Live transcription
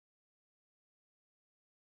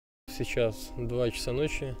сейчас 2 часа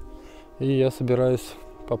ночи, и я собираюсь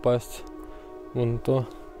попасть вон в то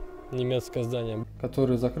немецкое здание,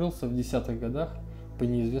 которое закрылся в 10-х годах по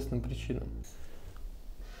неизвестным причинам.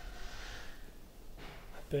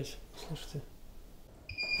 Опять, слушайте.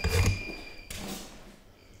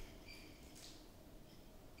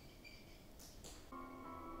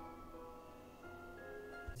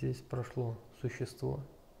 Здесь прошло существо,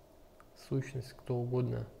 сущность, кто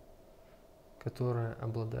угодно, которая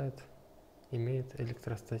имеет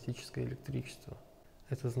электростатическое электричество.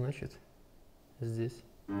 Это значит, здесь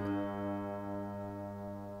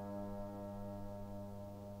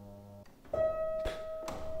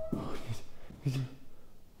где?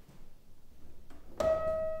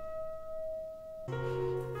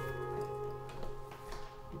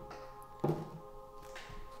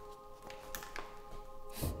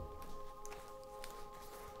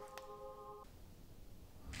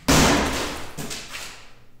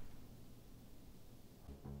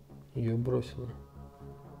 Ее бросило.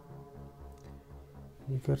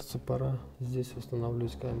 Мне кажется, пора здесь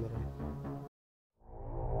устанавливать камеры.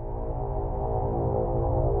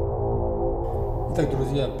 Итак,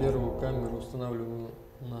 друзья, первую камеру устанавливаю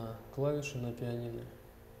на клавиши на пианино,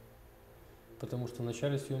 потому что в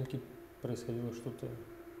начале съемки происходило что-то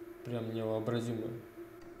прям невообразимое.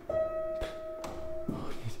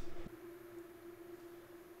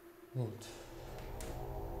 Вот.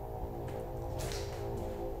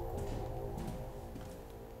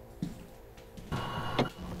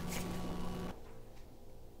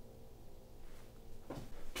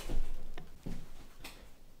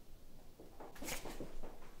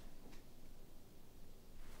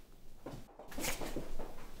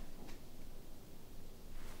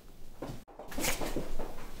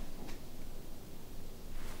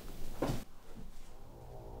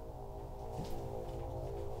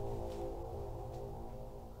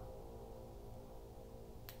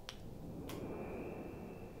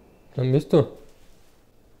 Там место?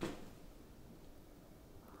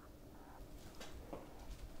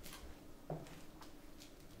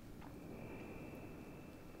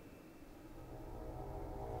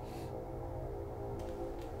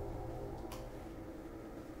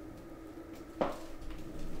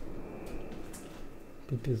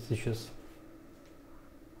 Пипец, сейчас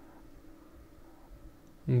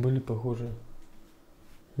были похожи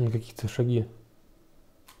на какие-то шаги,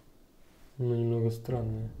 но немного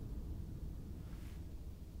странные.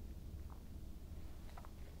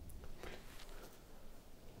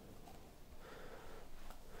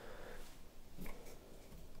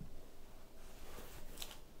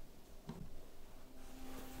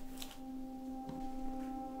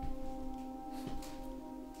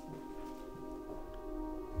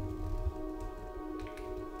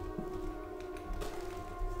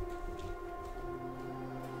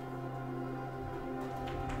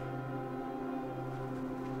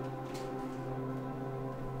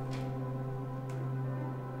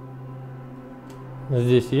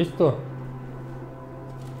 Здесь есть кто?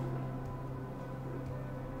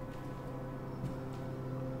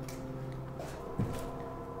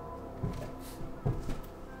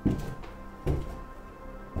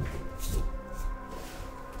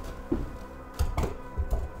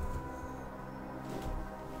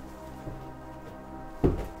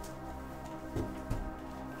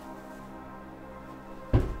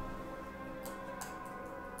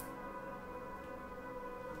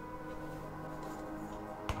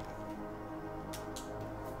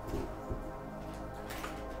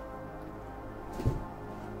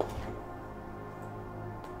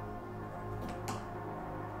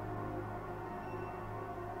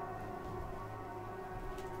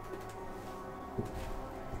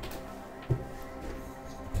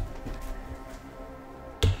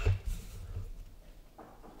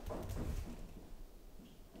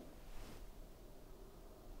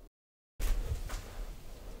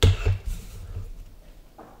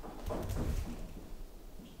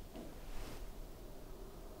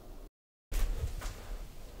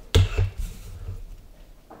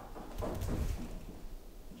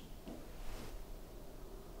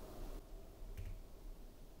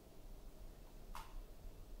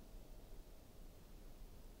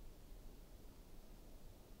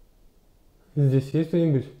 Здесь есть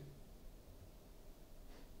кто-нибудь?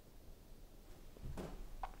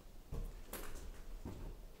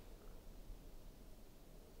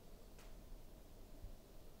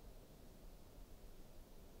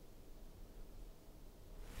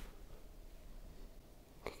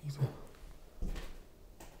 Какие-то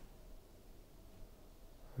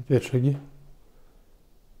опять шаги.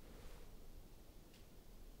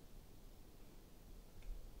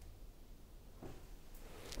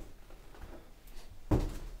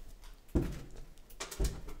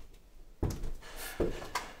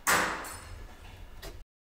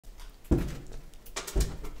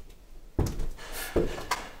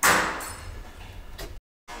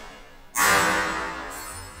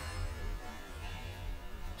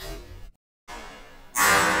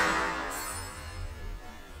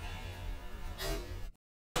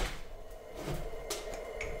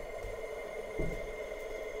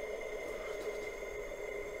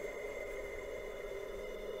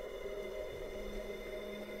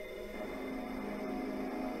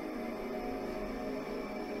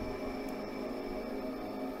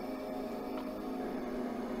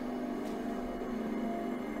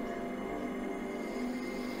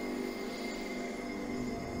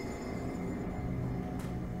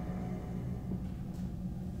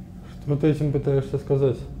 Что ты этим пытаешься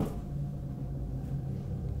сказать?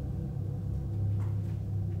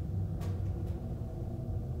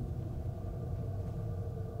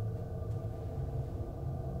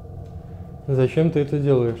 Зачем ты это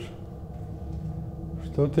делаешь?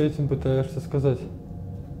 Что ты этим пытаешься сказать?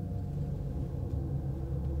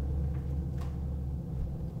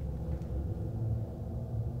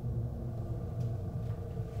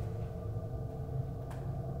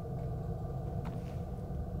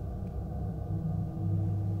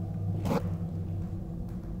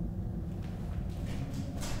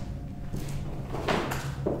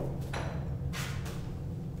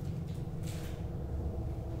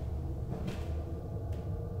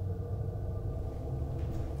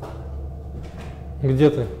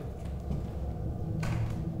 Где ты?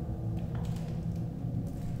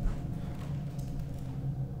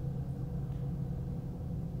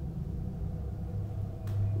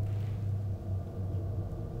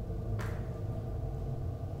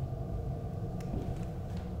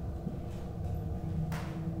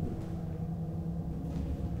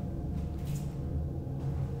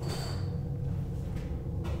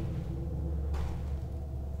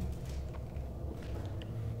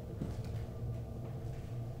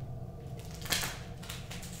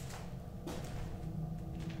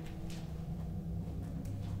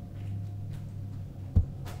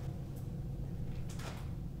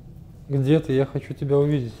 Где ты? Я хочу тебя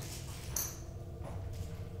увидеть.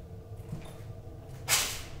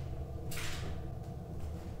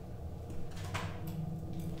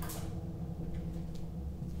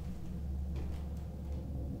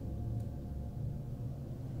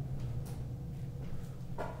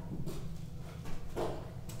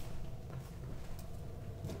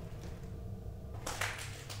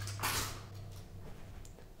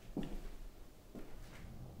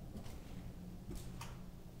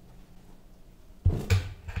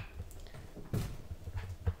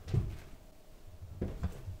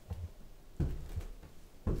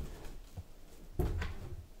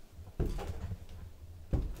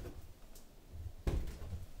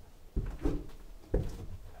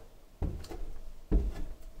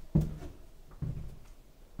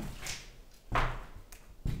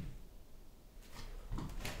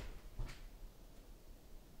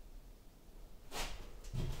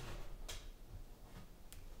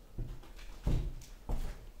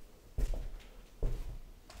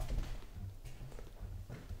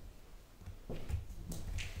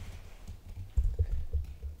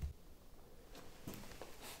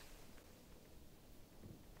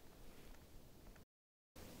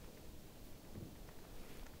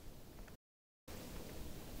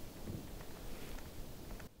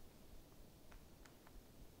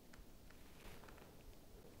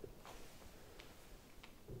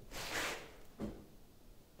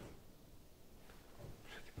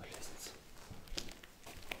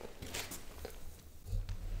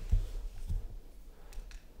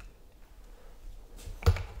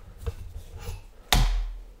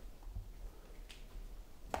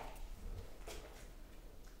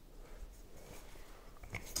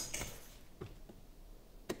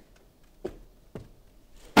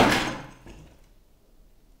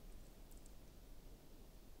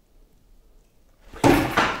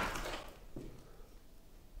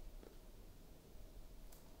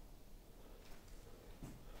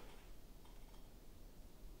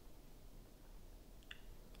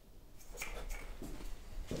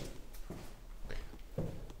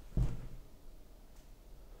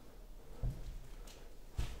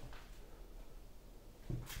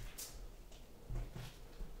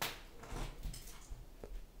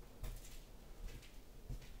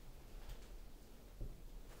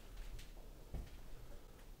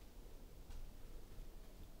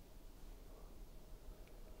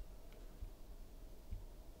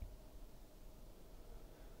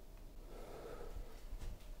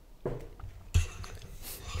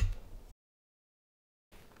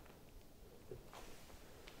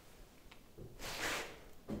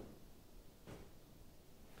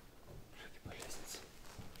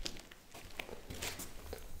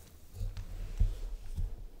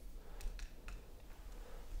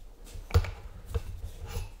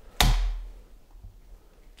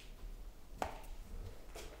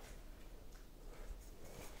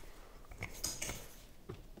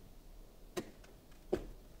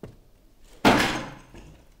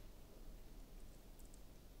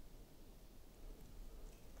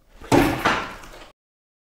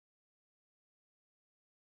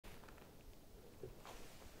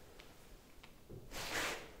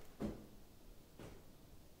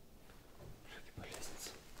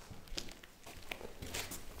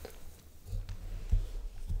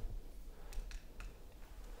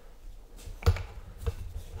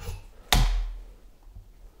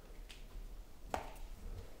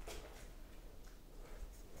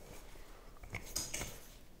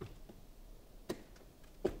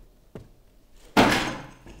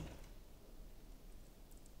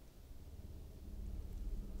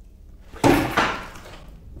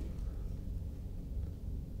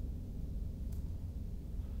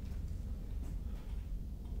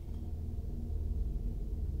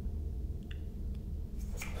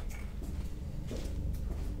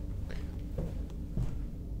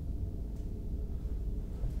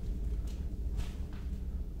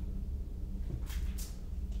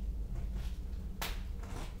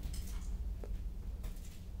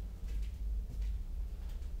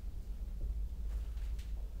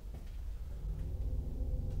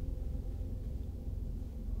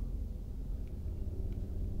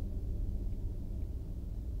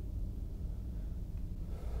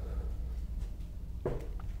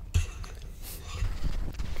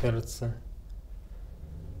 Кажется,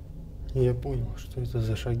 я понял, что это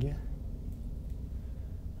за шаги.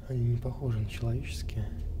 Они не похожи на человеческие.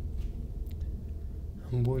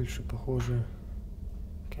 Больше похожи,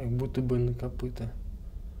 как будто бы на копыта.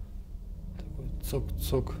 Такой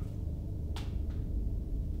цок-цок.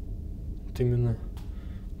 Вот именно,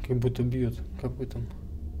 как будто бьет копытом.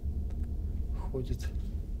 Ходит.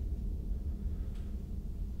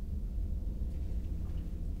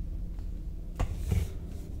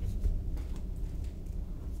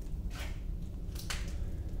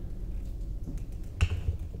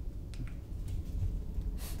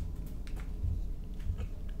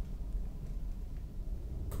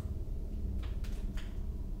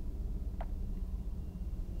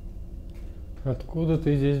 Откуда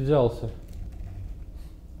ты здесь взялся?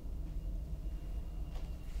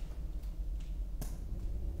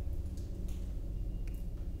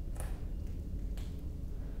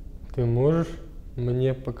 Ты можешь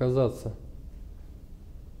мне показаться?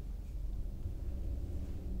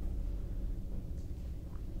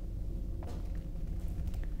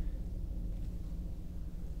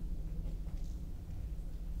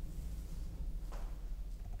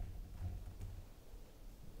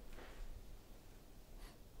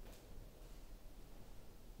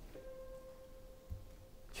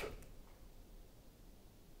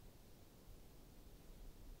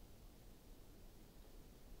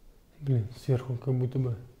 Блин, сверху как будто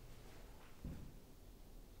бы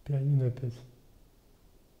пианино опять.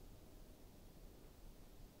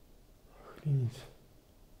 Охренеть.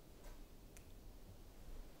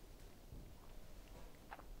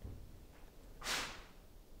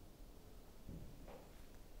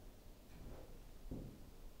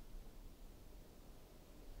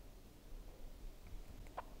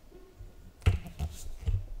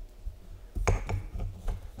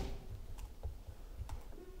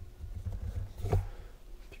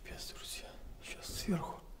 Друзья, сейчас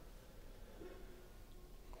сверху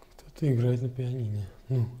кто-то играет на пианино.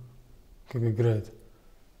 Ну, как играет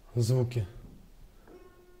звуки.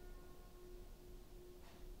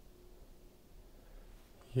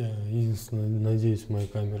 Я единственное надеюсь, моя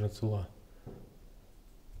камера цела.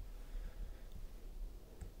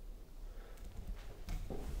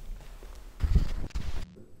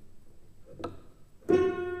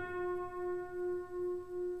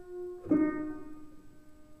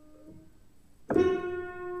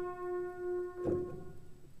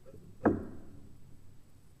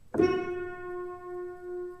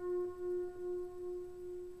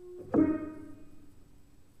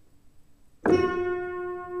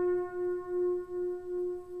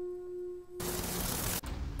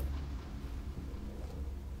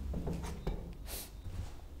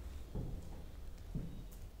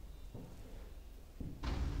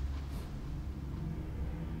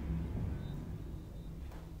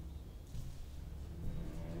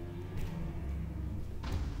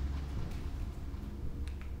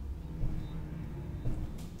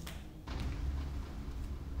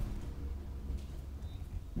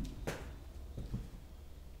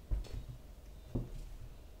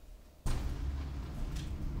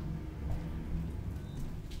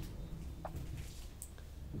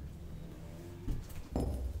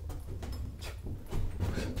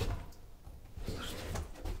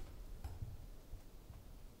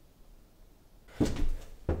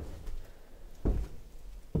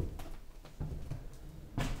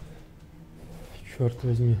 Черт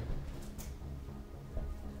возьми.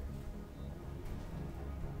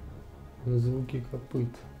 Звуки копыт.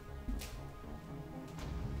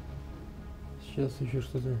 Сейчас еще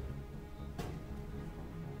что-то.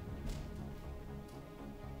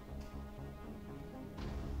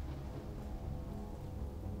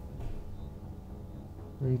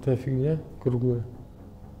 Это фигня круглая.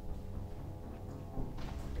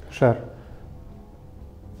 Шар.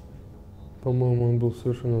 По-моему, он был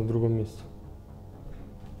совершенно в другом месте.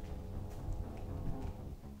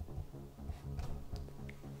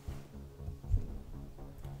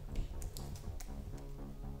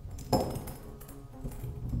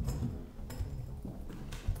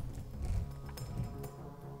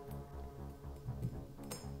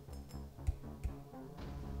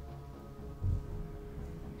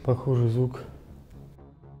 Похожий звук.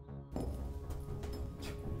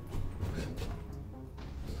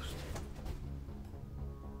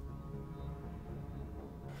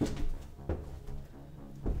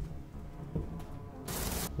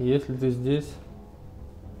 Если ты здесь,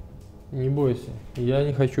 не бойся. Я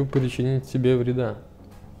не хочу причинить тебе вреда.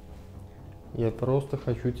 Я просто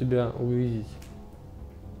хочу тебя увидеть.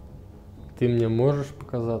 Ты мне можешь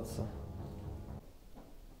показаться?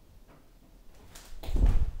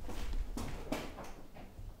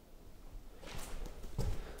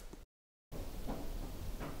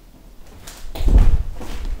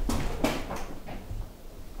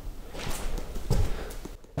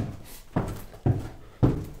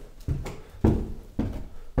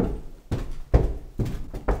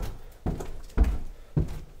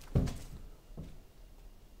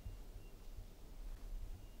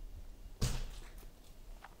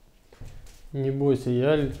 Не бойся,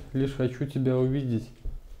 я лишь хочу тебя увидеть.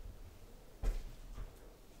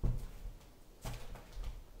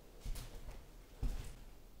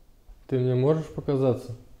 Ты мне можешь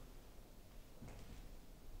показаться?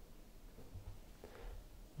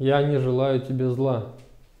 Я не желаю тебе зла.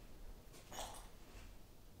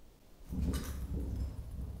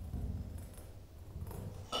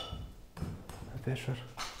 Опять шар.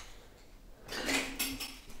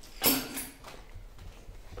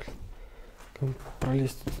 Как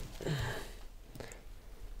пролезть?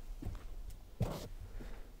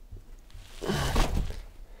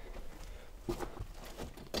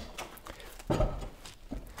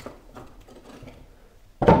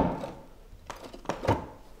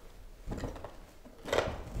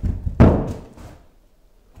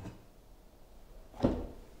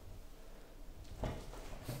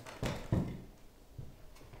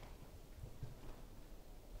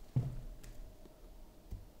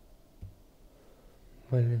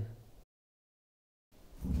 Блин.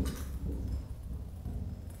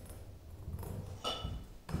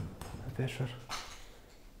 Опять шар.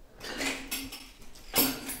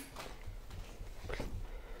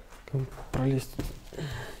 Как пролезть?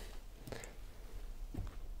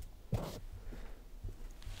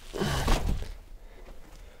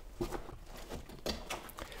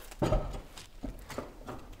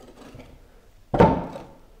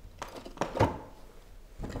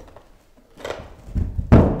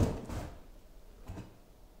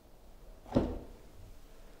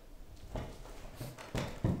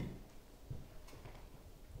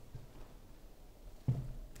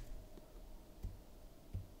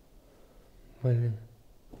 Блин.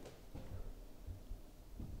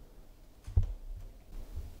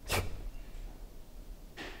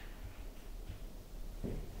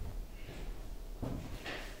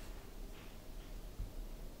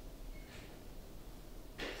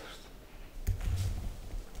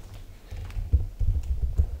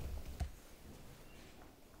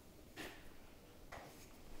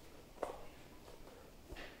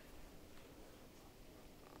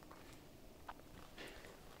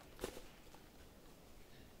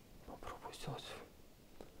 Попробую сделать.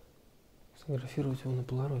 Сфотографировать его на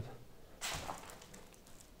полароид.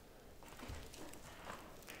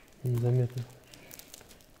 Незаметно.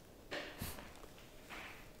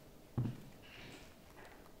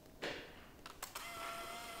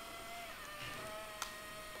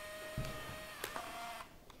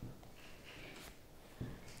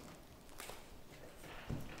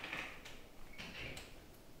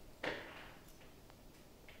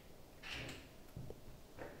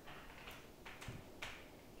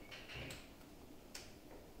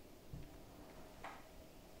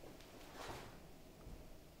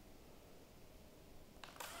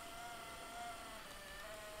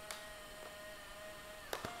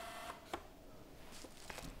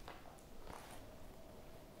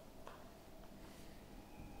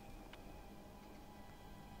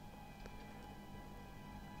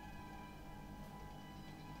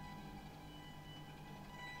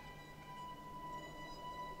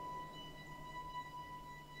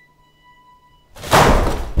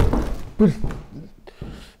 Блин.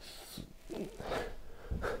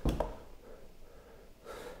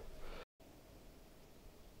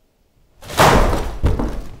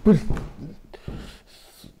 Блин.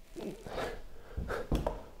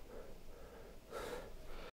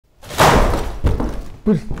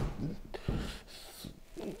 Блин.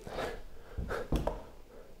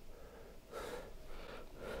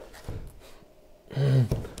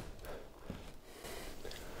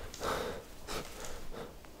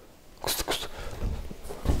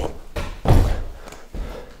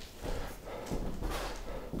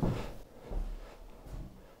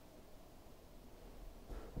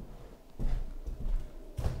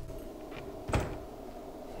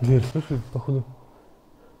 Дверь, слышишь, походу.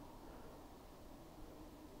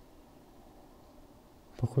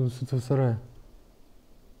 Походу с этого сарая.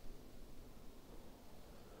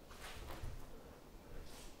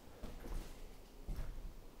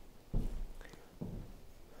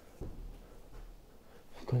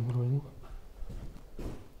 Камеру возьму.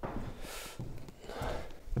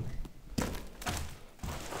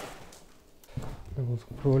 Вот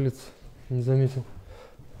провалиться, не заметил.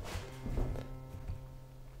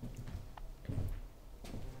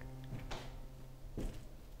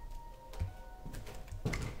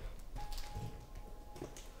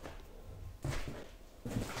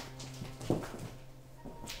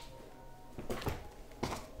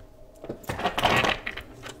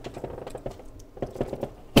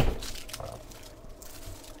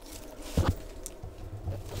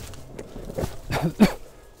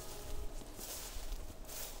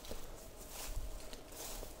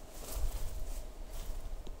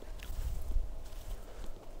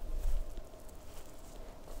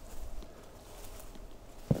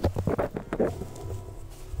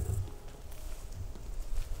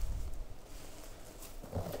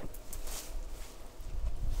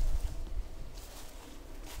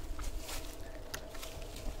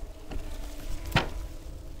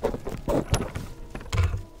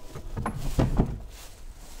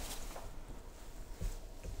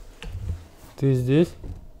 Ты здесь?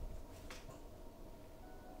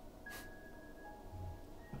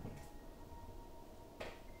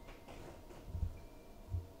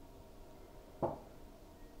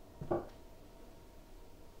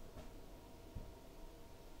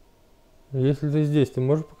 Если ты здесь, ты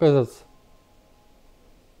можешь показаться?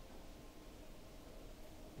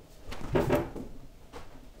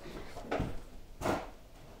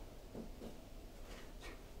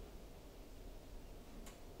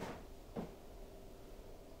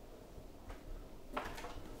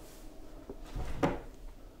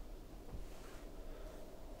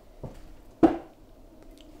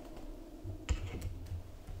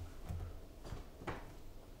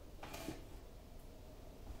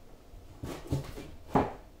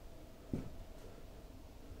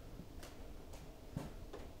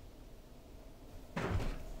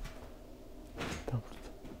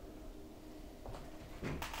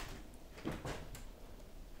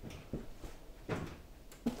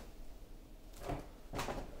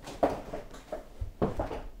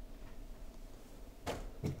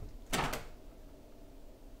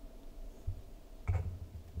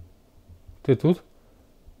 Ты тут?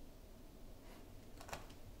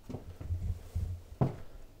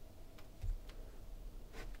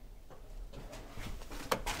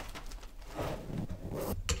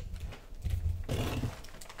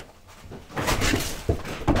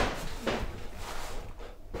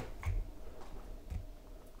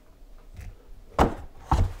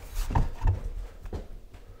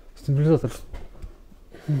 Стабилизатор.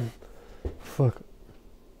 Фак.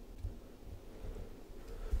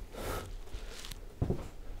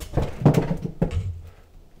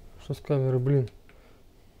 Что с камерой, блин?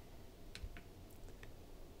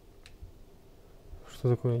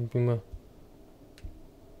 Что такое, я не понимаю.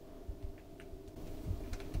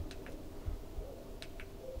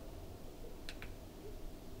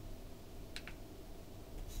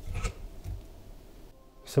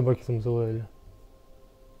 Собаки там залаяли.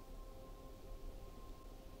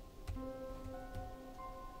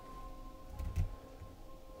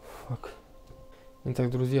 Фак.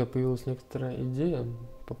 Итак, друзья, появилась некоторая идея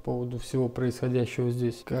по поводу всего происходящего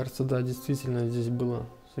здесь. Кажется, да, действительно, здесь было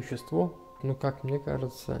существо. Но как мне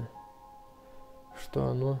кажется, что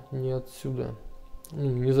оно не отсюда.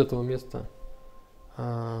 Ну, не из этого места.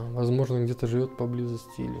 А, возможно, где-то живет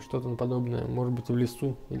поблизости или что-то подобное. Может быть, в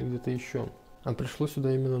лесу или где-то еще. А пришло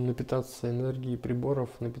сюда именно напитаться энергией приборов,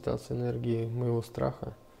 напитаться энергией моего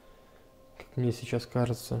страха. Как мне сейчас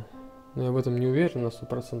кажется. Но я в этом не уверен на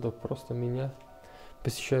 100%, просто меня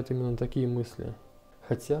посещают именно такие мысли.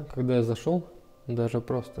 Хотя, когда я зашел, даже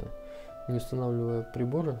просто не устанавливая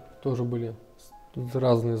приборы, тоже были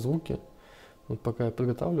разные звуки, вот пока я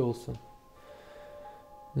подготавливался.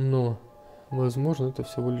 Но, возможно, это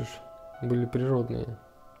всего лишь были природные.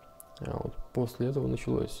 А вот после этого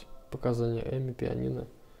началось показание Эми, пианино.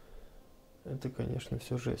 Это, конечно,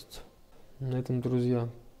 все жесть. На этом, друзья,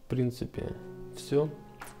 в принципе, все.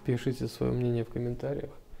 Пишите свое мнение в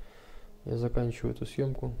комментариях. Я заканчиваю эту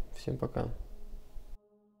съемку. Всем пока.